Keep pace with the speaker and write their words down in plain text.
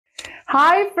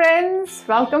Hi friends,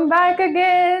 welcome back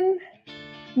again.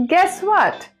 Guess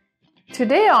what?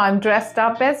 Today I'm dressed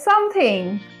up as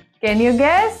something. Can you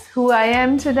guess who I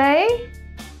am today?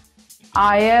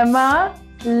 I am a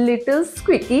little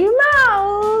squeaky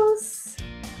mouse.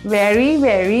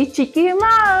 Very cheeky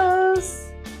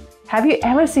mouse. Have you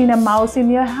ever seen a mouse in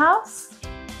your house?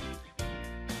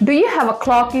 Do you have a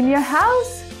clock in your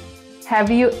house?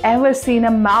 Have you ever seen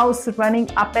a mouse running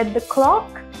up at the clock?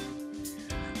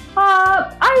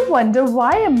 I wonder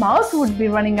why a mouse would be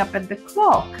running up at the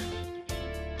clock.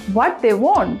 What they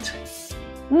want?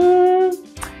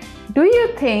 Do you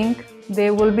think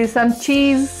there will be some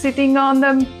cheese sitting on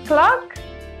the clock?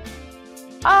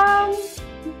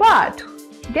 But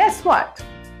guess what?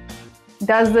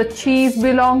 Does the cheese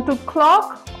belong to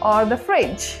clock or the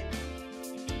fridge?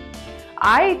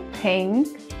 I think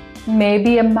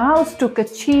maybe a mouse took a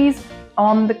cheese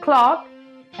on the clock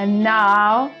and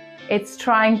now it's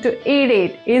trying to eat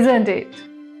it, isn't it?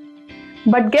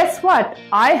 But guess what?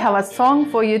 I have a song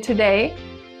for you today,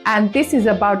 and this is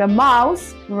about a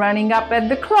mouse running up at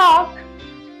the clock.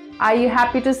 Are you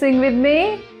happy to sing with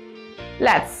me?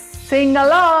 Let's sing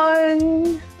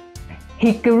along.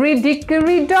 Hickory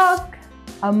dickory dock,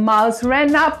 a mouse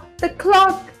ran up the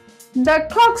clock. The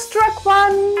clock struck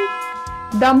one,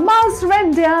 the mouse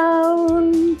ran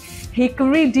down.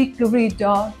 Hickory dickory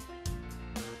dock,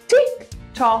 tick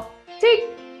tock, tick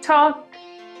tock.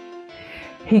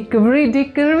 Hickory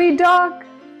dickory dock,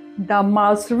 the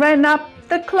mouse ran up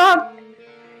the clock.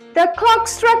 The clock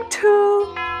struck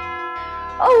two.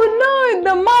 Oh no,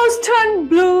 the mouse turned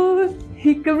blue.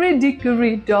 Hickory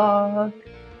dickory dock,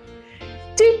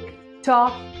 tick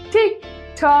tock, tick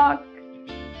tock.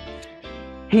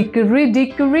 Hickory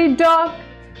dickory dock,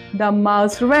 the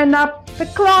mouse ran up the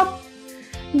clock.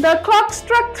 The clock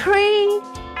struck three.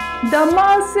 The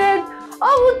mouse said,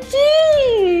 "Oh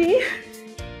gee!"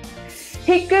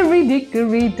 Hickory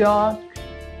dickory dock,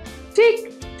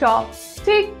 tick tock,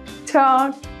 tick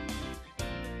tock.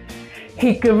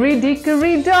 Hickory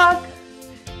dickory dock,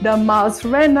 the mouse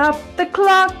ran up the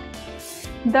clock.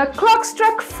 The clock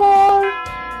struck four.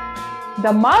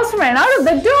 The mouse ran out of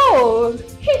the door.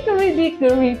 Hickory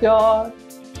dickory dock,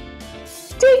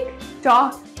 tick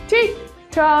tock, tick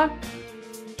tock.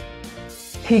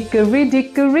 Hickory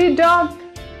dickory dock,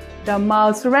 the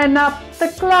mouse ran up the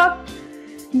clock.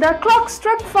 The clock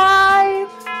struck five.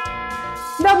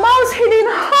 The mouse hid in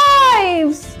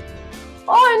hives.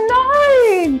 Oh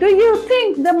no! Do you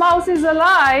think the mouse is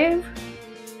alive?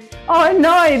 Oh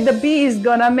no! The bee is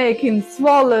gonna make him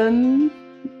swollen.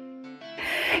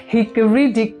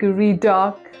 Hickory dickory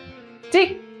dock,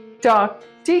 tick tock,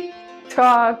 tick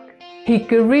tock.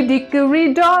 Hickory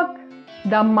dickory dock,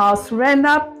 the mouse ran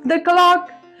up the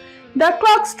clock. The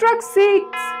clock struck six,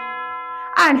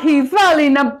 and he fell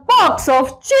in a box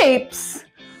of chips.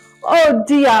 Oh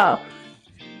dear!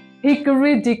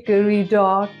 Hickory dickory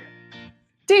dock,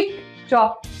 tick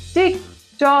tock, tick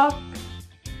tock.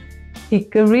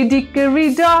 Hickory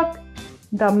dickory dock,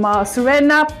 the mouse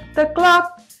ran up the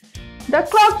clock. The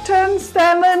clock turned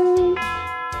seven,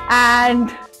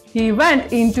 and he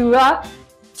went into a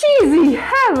cheesy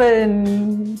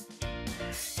heaven.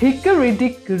 Hickory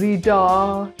dickory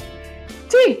dock,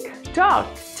 tick tock,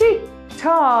 tick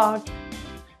tock.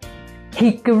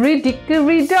 Hickory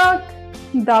dickory dock,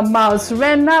 the mouse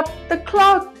ran up the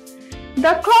clock.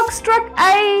 The clock struck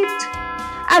eight,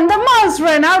 and the mouse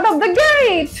ran out of the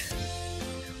gate.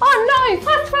 Oh no!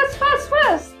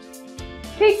 Fast!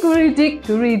 Hickory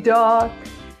dickory dock,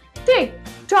 tick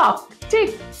tock,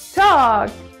 tick tock.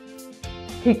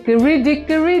 Hickory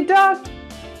dickory dock,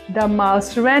 the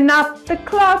mouse ran up the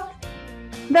clock.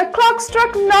 The clock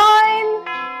struck nine.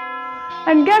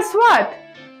 And guess what?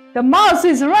 The mouse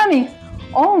is running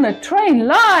on a train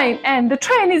line and the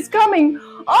train is coming.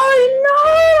 Oh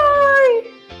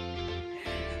no!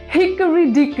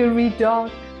 Hickory dickory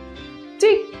dock,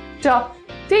 tick tock,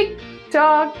 tick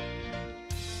tock.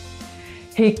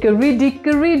 Hickory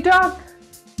dickory dock,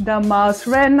 the mouse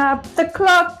ran up the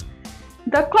clock.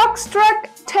 The clock struck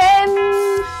 10,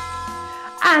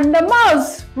 and the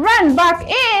mouse ran back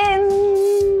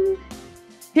in.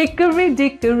 Hickory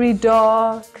dickory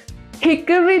dock,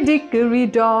 hickory dickory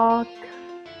dock,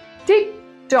 tick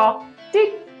tock,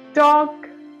 tick tock.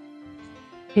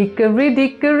 Hickory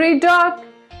dickory dock,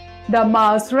 the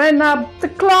mouse ran up the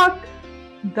clock.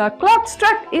 The clock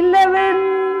struck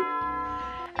 11,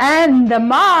 and the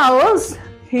mouse,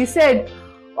 he said,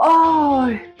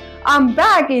 "Oh, I'm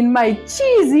back in my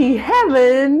cheesy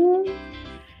heaven."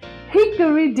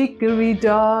 Hickory dickory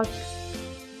dock,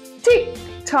 tick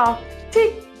tock,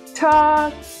 tick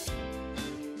tock.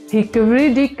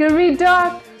 Hickory dickory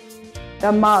dock,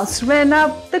 The mouse ran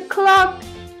up the clock.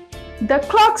 The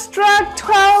clock struck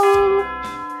 12.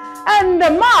 And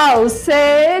the mouse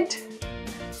said,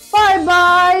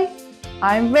 "Bye-bye.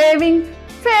 I'm waving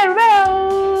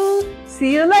farewell.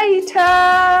 See you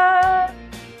later."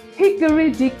 Hickory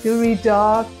dickory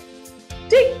dock.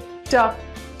 Tick-tock,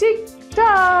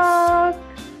 tick-tock.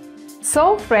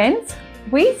 So friends,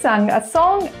 we sang a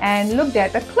song and looked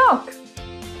at a clock.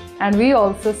 And we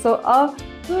also saw a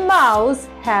mouse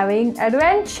having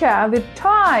adventure with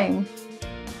time.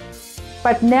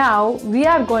 But now we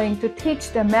are going to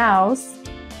teach the mouse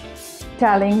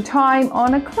telling time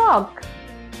on a clock.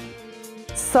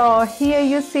 So here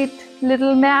you sit,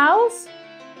 little mouse.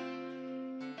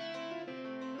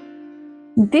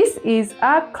 This is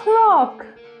a clock,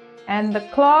 and the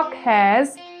clock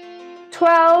has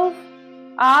 12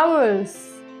 hours.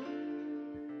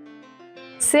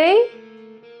 Say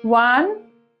 1,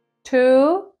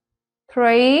 2,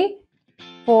 3,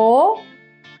 4,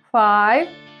 5,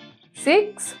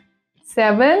 6,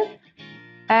 7,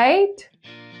 8,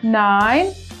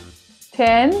 9,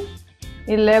 10,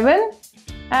 11,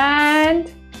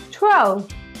 and 12.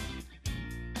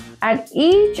 And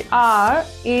each hour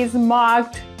is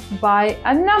marked by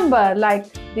a number, like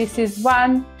this is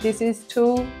 1, this is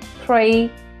 2,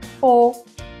 3, 4,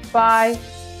 5,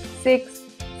 6,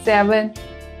 7,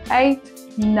 8,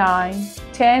 9,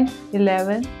 10,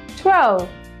 11, 12.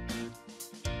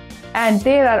 And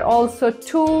there are also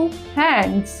 2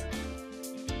 hands.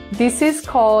 This is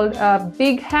called a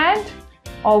big hand,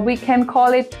 or we can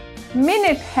call it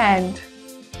minute hand.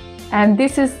 And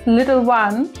this is little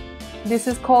one. This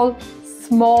is called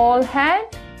small hand,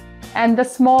 and the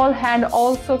small hand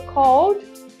also called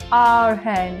hour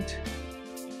hand.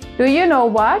 Do you know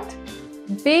what?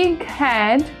 Big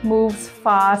hand moves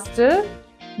faster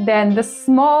than the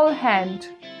small hand.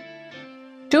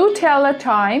 To tell a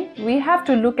time, we have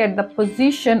to look at the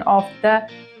position of the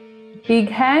big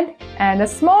hand and a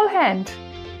small hand,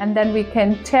 and then we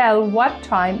can tell what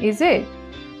time is it.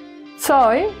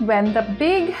 So when the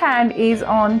big hand is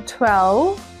on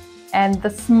 12 and the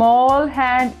small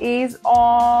hand is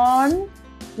on,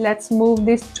 let's move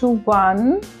this to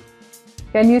 1.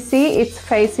 Can you see it's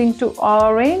facing to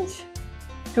orange,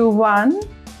 to 1?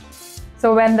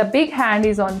 So when the big hand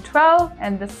is on 12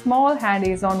 and the small hand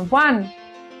is on 1,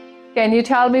 can you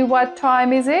tell me what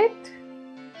time is it?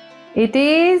 It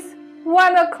is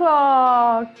 1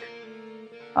 o'clock.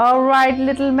 All right,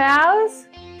 little mouse.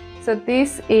 So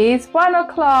this is 1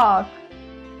 o'clock.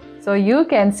 So you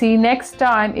can see next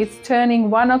time it's turning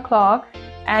 1 o'clock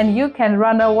and you can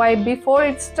run away before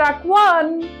it struck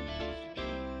 1.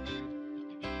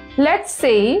 Let's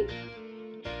see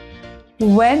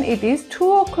when it is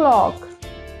 2 o'clock.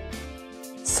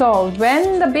 So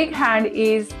when the big hand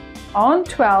is on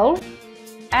 12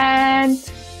 and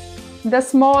the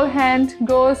small hand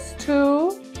goes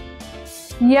to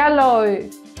yellow,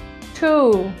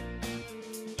 2.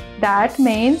 That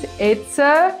means it's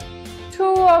a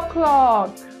 2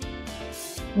 o'clock.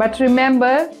 But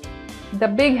remember, the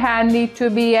big hand need to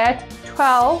be at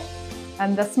 12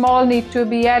 and the small need to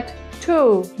be at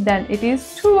 2. Then it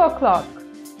is 2 o'clock.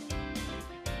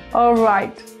 All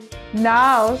right.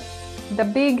 Now the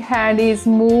big hand is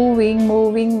moving,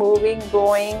 going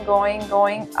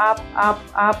up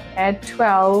at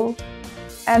 12.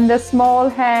 And the small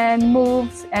hand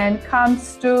moves and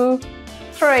comes to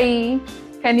 3.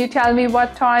 Can you tell me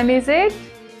what time is it?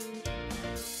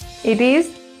 It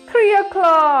is 3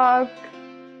 o'clock.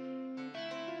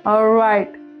 All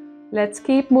right, let's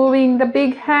keep moving the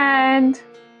big hand.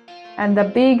 And the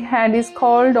big hand is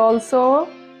called also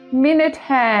minute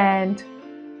hand.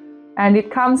 And it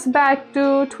comes back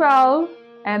to 12.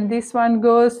 And this one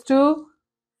goes to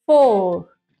 4.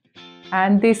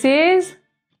 And this is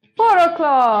 4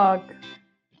 o'clock.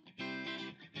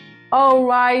 All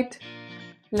right,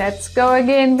 let's go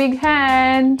again, big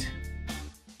hand.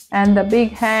 And the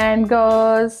big hand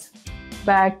goes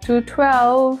back to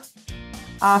 12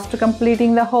 after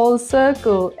completing the whole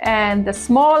circle. And the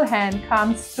small hand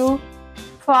comes to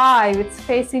 5. It's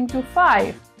facing to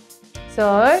 5.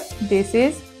 So this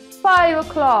is 5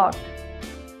 o'clock.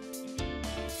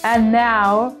 And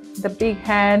now the big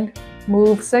hand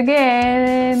moves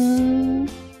again,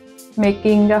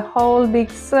 making a whole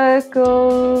big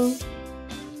circle.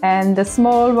 And the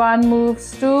small one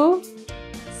moves to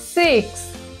 6.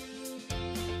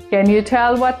 Can you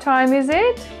tell what time is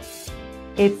it?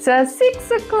 It's a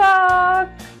 6 o'clock.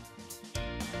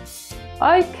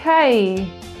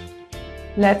 Okay,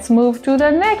 let's move to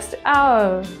the next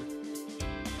hour.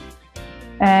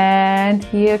 And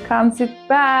here comes it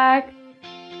back.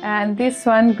 And this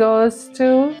one goes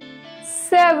to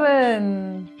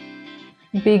 7.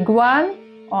 Big one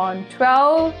on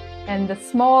 12 and the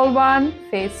small one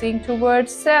facing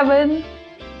towards 7.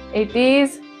 It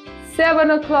is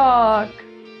 7 o'clock.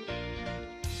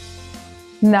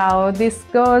 Now this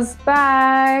goes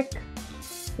back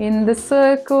in the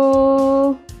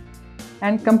circle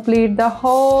and complete the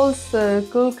whole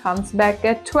circle, comes back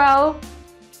at 12,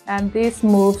 and this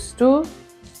moves to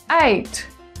 8.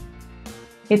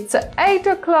 It's 8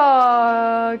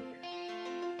 o'clock.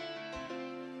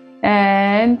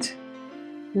 And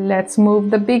let's move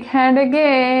the big hand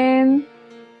again.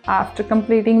 After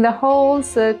completing the whole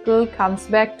circle, comes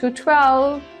back to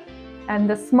 12, and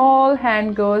the small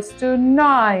hand goes to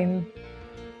 9.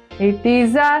 It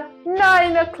is a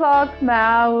 9 o'clock,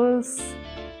 mouse.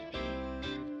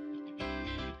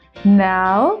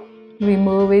 Now we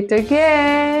move it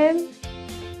again.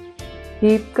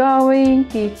 Keep going,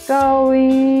 keep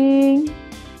going.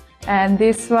 And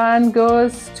this one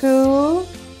goes to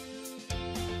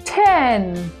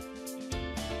 10.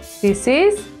 This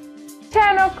is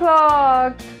 10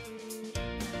 o'clock.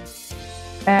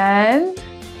 And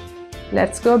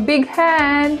let's go big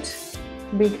hand.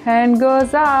 Big hand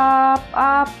goes up,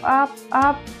 up, up,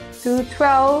 up to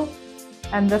 12.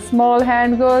 And the small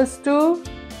hand goes to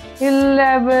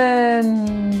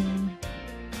 11.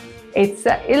 It's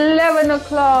 11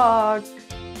 o'clock.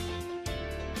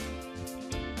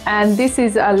 And this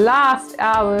is a last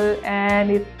hour,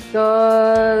 and it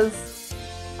goes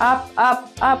up, up,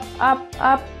 up, up,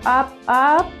 up, up,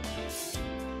 up.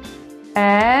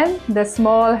 And the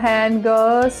small hand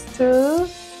goes to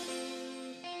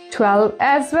 12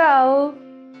 as well.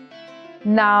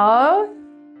 Now,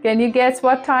 can you guess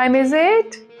what time is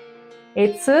it?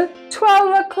 It's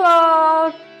 12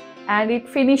 o'clock, and it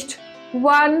finished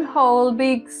one whole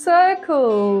big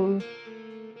circle.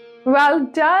 Well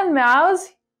done, mouse.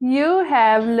 You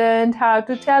have learned how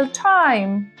to tell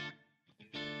time.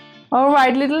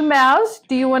 Alright, little mouse,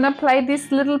 do you want to play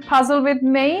this little puzzle with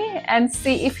me and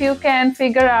see if you can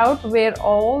figure out where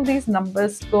all these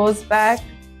numbers goes back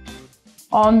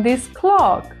on this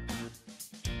clock?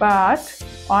 But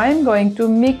I'm going to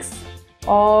mix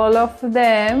all of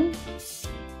them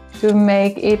to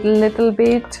make it a little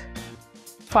bit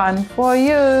fun for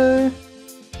you.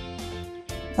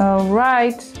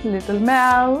 Alright, little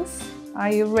mouse, are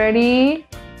you ready?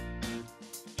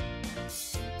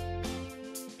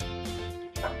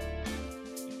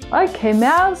 Okay,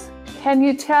 mouse, can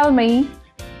you tell me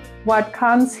what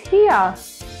comes here?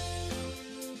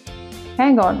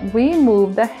 Hang on, we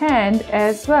move the hand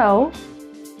as well.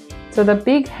 So the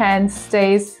big hand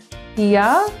stays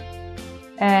here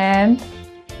and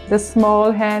the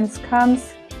small hands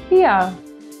comes here.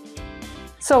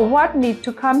 So what need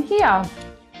to come here?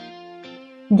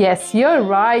 Yes, you're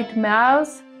right,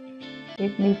 mouse.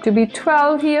 It need to be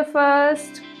 12 here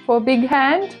first for big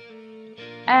hand.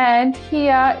 And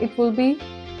here it will be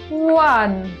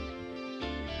 1.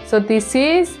 So this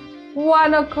is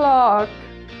 1 o'clock.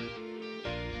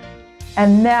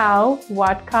 And now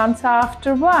what comes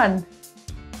after 1?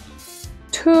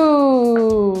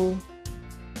 2.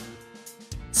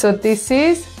 So this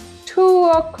is 2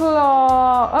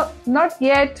 o'clock. Oh, not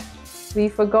yet. We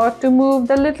forgot to move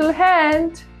the little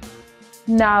hand.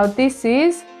 Now this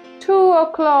is 2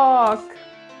 o'clock.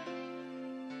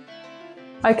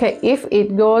 Okay, if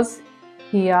it goes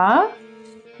here,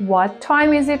 what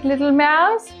time is it, little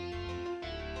mouse?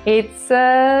 It's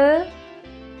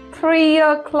 3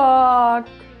 o'clock.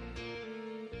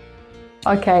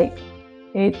 Okay,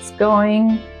 it's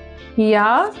going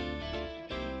here.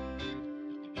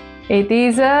 It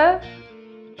is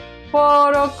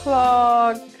 4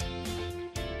 o'clock.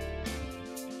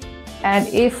 And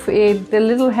if the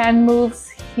little hand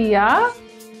moves here,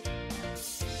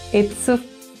 it's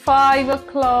 5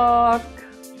 o'clock.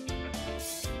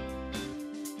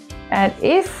 And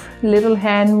if little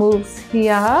hand moves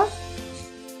here,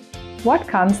 what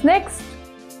comes next?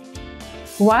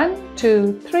 1,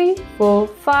 2, 3, 4,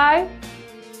 5,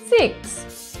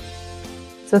 6.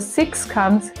 So 6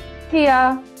 comes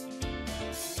here.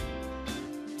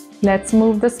 Let's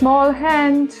move the small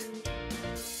hand.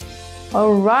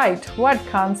 Alright, what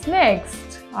comes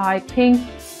next? I think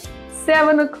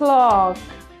 7 o'clock.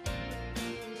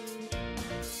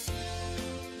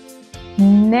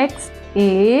 Next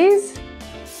is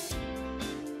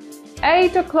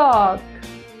 8 o'clock.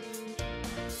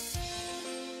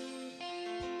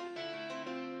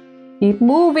 Keep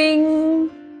moving.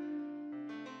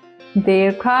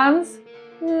 There comes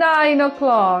 9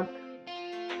 o'clock.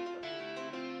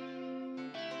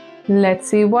 Let's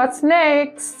see what's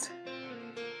next.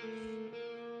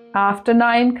 After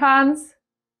 9 comes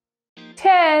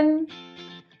 10.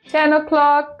 10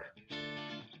 o'clock.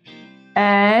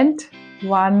 And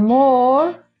one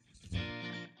more.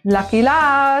 Lucky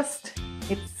last.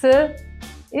 It's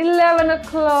 11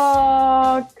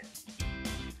 o'clock.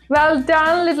 Well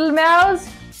done, little mouse.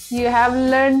 You have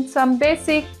learned some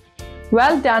basic.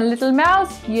 Well done, little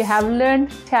mouse. You have learned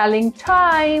telling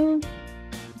time.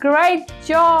 Great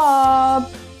job.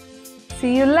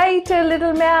 See you later,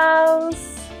 little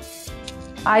mouse.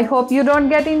 I hope you don't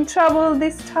get in trouble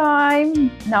this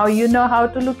time. Now you know how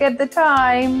to look at the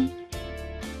time.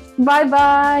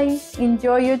 Bye-bye.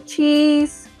 Enjoy your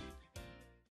cheese.